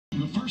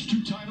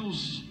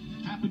titles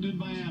happened in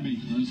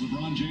Miami, as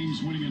LeBron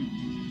James winning in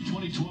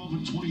 2012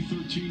 and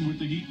 2013 with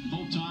the Heat,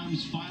 both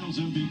times Finals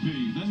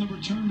MVP. Then the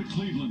return to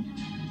Cleveland,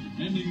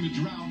 ending the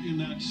drought in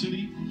that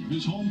city,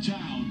 his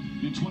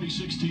hometown, in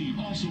 2016,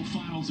 also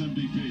Finals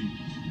MVP.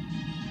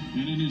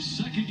 And in his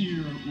second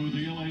year with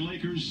the LA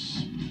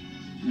Lakers,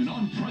 in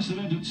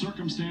unprecedented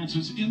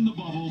circumstances in the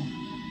bubble,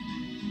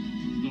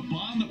 the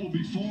bond that will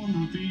be formed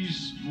with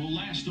these will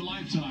last a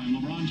lifetime.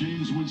 LeBron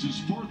James wins his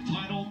fourth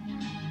title,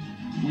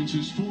 wins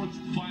his fourth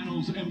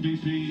Finals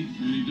MVP,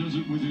 and he does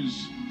it with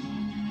his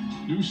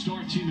new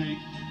star teammate,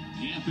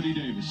 Anthony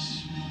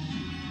Davis.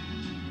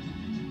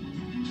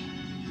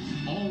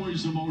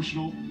 Always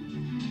emotional,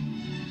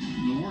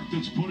 the work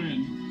that's put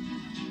in.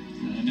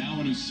 And now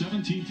in his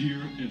 17th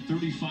year, at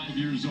 35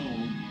 years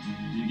old,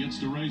 he gets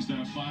to raise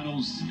that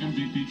Finals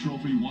MVP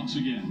trophy once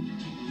again.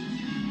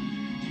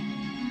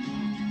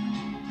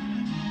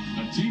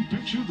 A team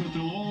picture that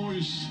they'll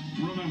always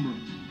remember.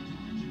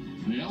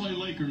 The LA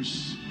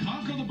Lakers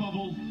conquer the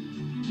bubble,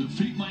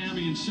 defeat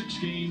Miami in 6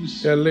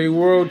 games. LA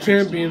World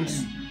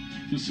Champions.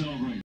 To celebrate.